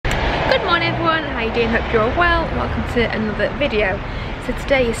morning everyone, how you doing? Hope you're all well. Welcome to another video. So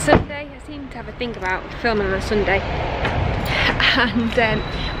today is Sunday. I seem to have a thing about filming on a Sunday. And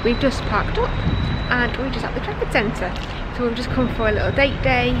we've just parked up and we're just at the Trafford Centre. So we've just come for a little date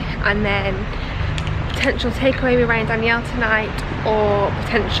day and then potential takeaway with Ryan and Danielle tonight or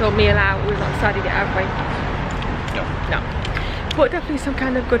potential meal out. We've not decided yet, have we? No. But definitely some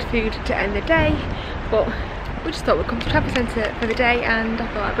kind of good food to end the day. But we just thought we'd come to Trafford Centre for the day and I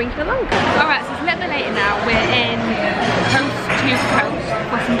thought I'd bring you along. Alright, so it's a little bit later now. We're in Coast to Coast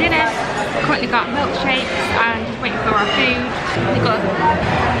for some dinner. Currently got milkshakes and just waiting for our food. Really good.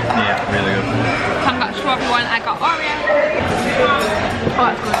 Yeah, really good. Tom got a strawberry one, I got Oreo. Oh,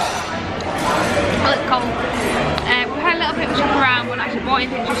 that's good. Oh, it's cold. We've had a little bit of a shop around, but not actually bought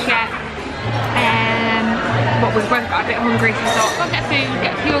anything just yet. But we've both got a bit hungry, so we thought, go get food,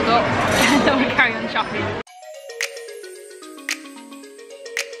 get fueled up, and then we'll carry on shopping.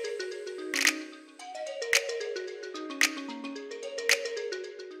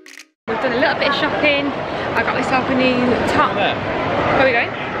 We've done a little bit of shopping. I got myself a new top. Where are we going?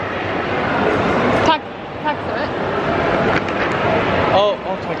 Tag for it. Oh,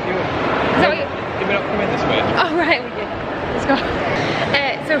 thank you. Is that what you... Did we not come in this way? Oh right, we did. Let's go.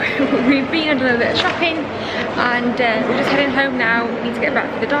 So we've been and done a little bit of shopping and we're just heading home now. We need to get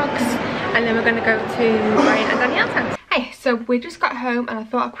back for the dogs and then we're going to go to Ryan and Danielle's house. Hey, so we just got home and I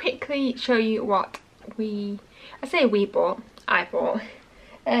thought I'd quickly show you what I bought.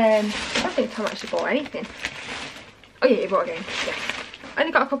 I don't think Tom actually bought anything. Oh yeah, he bought a game, yeah. I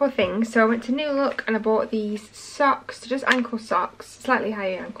only got a couple of things, so I went to New Look and I bought these socks, just ankle socks, slightly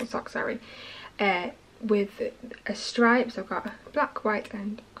higher ankle socks, sorry, with a stripe, so I've got black, white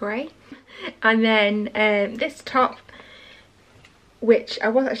and grey. And then this top, which I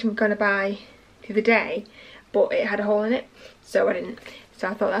was actually going to buy the other day, but it had a hole in it, so I didn't. So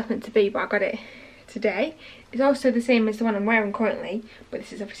I thought that's meant to be, but I got it today. It's also the same as the one I'm wearing currently, but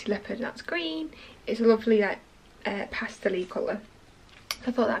this is obviously leopard and that's green. It's a lovely like pastel-y colour.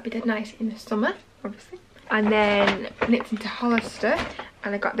 I thought that'd be dead nice in the summer, obviously. And then nipped into Hollister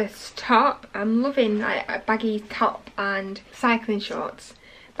and I got this top. I'm loving like a baggy top and cycling shorts.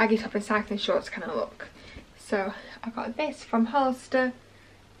 Baggy top and cycling shorts kind of look. So I got this from Hollister.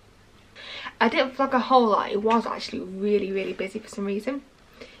 I didn't vlog a whole lot. It was actually really busy for some reason.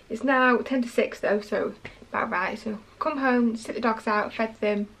 It's now 10 to 6 though, so about right. So come home, sit the dogs out, fed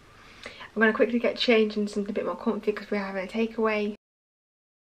them. I'm going to quickly get changed into something a bit more comfy because we're having a takeaway.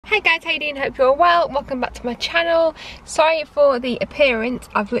 Hey guys, how you doing? Hope you're well. Welcome back to my channel. Sorry for the appearance.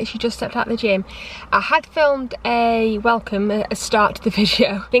 I've literally just stepped out of the gym. I had filmed a welcome, a start to the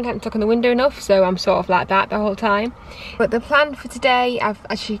video. I think I hadn't stuck on the window enough, so I'm sort of like that the whole time. But the plan for today,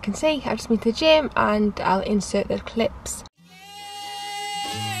 as you can see, I've just been to the gym and I'll insert the clips.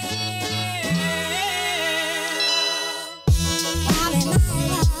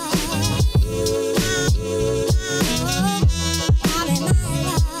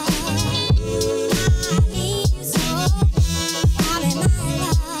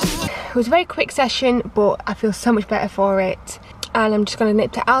 It was a very quick session, but I feel so much better for it. And I'm just going to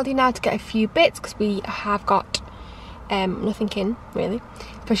nip to Aldi now to get a few bits because we have got nothing in really,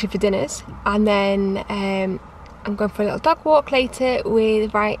 especially for dinners. And then I'm going for a little dog walk later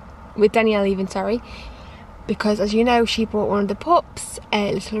with Danielle even, sorry, because as you know she bought one of the pups,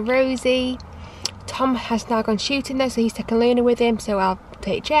 little Rosie. Tom has now gone shooting though, so he's taking Luna with him, so I'll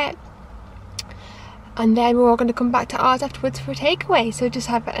take Jet. And then we're all going to come back to ours afterwards for a takeaway. So just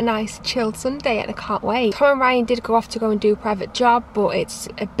have a nice chilled Sunday and I can't wait. Tom and Ryan did go off to go and do a private job, but it's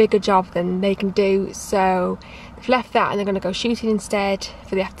a bigger job than they can do. So they've left that and they're going to go shooting instead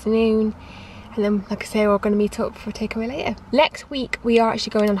for the afternoon. And then, like I say, we're going to meet up for a takeaway later. Next week we are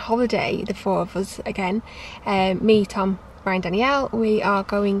actually going on holiday, the four of us again. Me, Tom, Ryan, Danielle. We are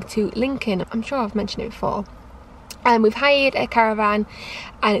going to Lincoln. I'm sure I've mentioned it before. And we've hired a caravan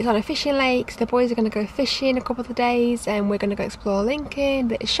and it's on a fishing lake, so the boys are going to go fishing a couple of days and we're going to go explore Lincoln, a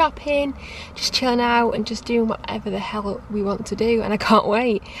bit of shopping, just chilling out and just doing whatever the hell we want to do, and I can't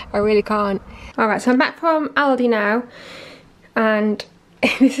wait. I really can't. Alright, so I'm back from Aldi now and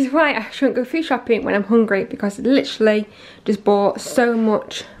this is why I shouldn't go food shopping when I'm hungry, because I literally just bought so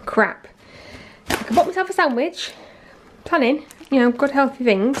much crap. I bought myself a sandwich, planning, you know, good healthy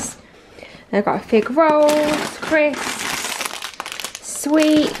things. I've got a fig rolls, crisps,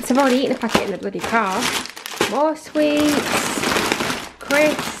 sweets. I've already eaten a packet in the bloody car. More sweets,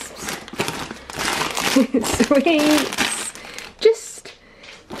 crisps, sweets. Just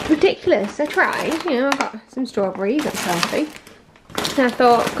ridiculous. I tried, you know, I got some strawberries, that's healthy. And I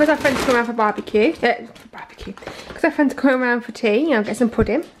thought, because our friends come around for barbecue, because our friends come around for tea, you know, get some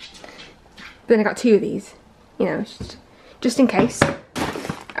pudding. then I got 2 of these, you know, just in case.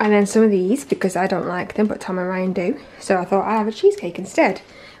 And then some of these, because I don't like them, but Tom and Ryan do. So I thought I'd have a cheesecake instead.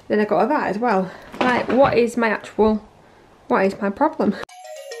 Then I got that as well. Like, what is my problem?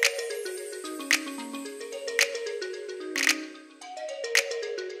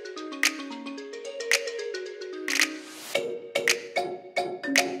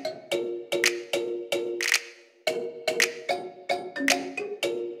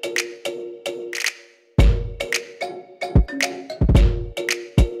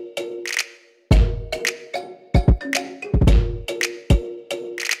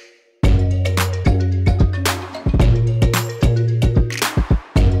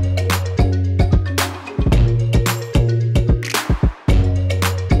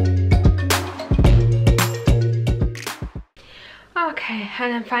 Okay,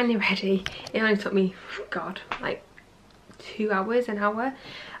 and I'm finally ready. It only took me, God, like 2 hours, an hour.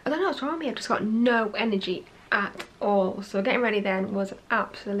 I don't know what's wrong with me, I've just got no energy at all. So getting ready then was an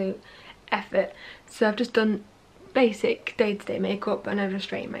absolute effort. So I've just done basic day-to-day makeup and I've just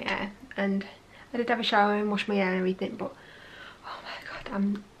straightened my hair. And I did have a shower and washed my hair and everything, but oh my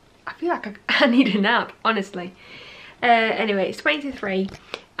God, I feel like I need a nap, honestly. Anyway, it's 20 to 3.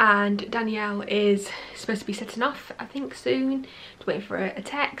 And Danielle is supposed to be setting off, I think, soon. Just waiting for a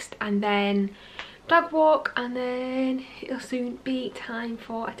text, and then dog walk, and then it'll soon be time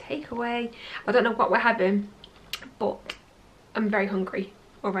for a takeaway. I don't know what we're having, but I'm very hungry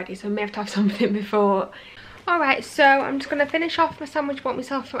already, so I may have to have something before. Alright, so I'm just going to finish off my sandwich I bought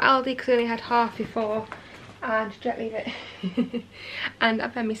myself from Aldi because I only had half before. And don't leave it. And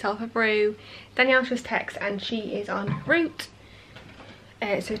I've made myself a brew. Danielle's just text and she is en route.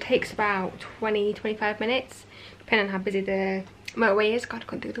 So it takes about 20-25 minutes, depending on how busy the motorway is. God, I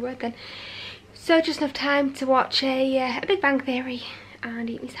couldn't do the word then. So just enough time to watch a Big Bang Theory and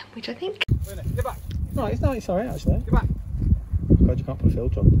eat my sandwich, I think. Get back. No, it's alright actually. Get back. God, you can't put a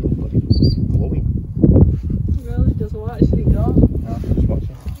filter on. It's all bloody glowing. It really does what? Should it go? No, just watch it.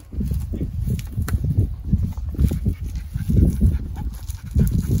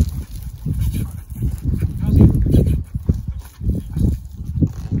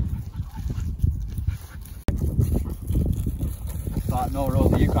 Like, no,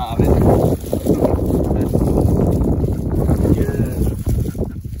 Rosie, you can't have it. Yeah.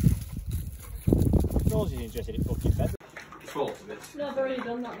 Rosie's interested in fucking bed. Full of it. No, I've already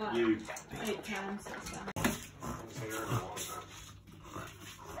done that You. 8 times. That's fine.